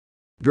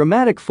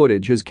Dramatic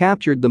footage has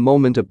captured the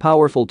moment a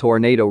powerful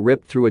tornado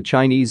ripped through a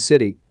Chinese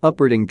city,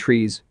 uprooting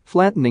trees,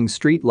 flattening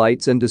street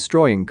lights and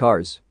destroying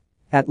cars.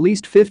 At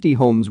least 50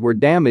 homes were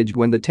damaged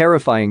when the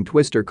terrifying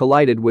twister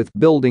collided with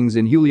buildings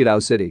in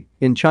Huludao City,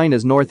 in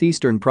China's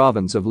northeastern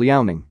province of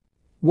Liaoning.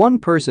 One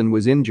person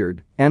was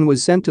injured and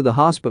was sent to the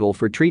hospital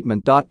for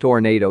treatment.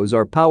 Tornadoes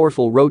are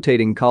powerful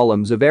rotating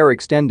columns of air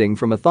extending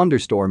from a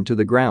thunderstorm to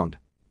the ground.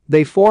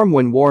 They form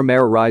when warm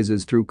air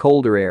rises through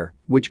colder air,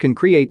 which can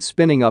create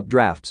spinning up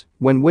drafts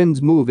when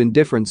winds move in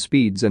different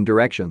speeds and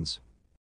directions.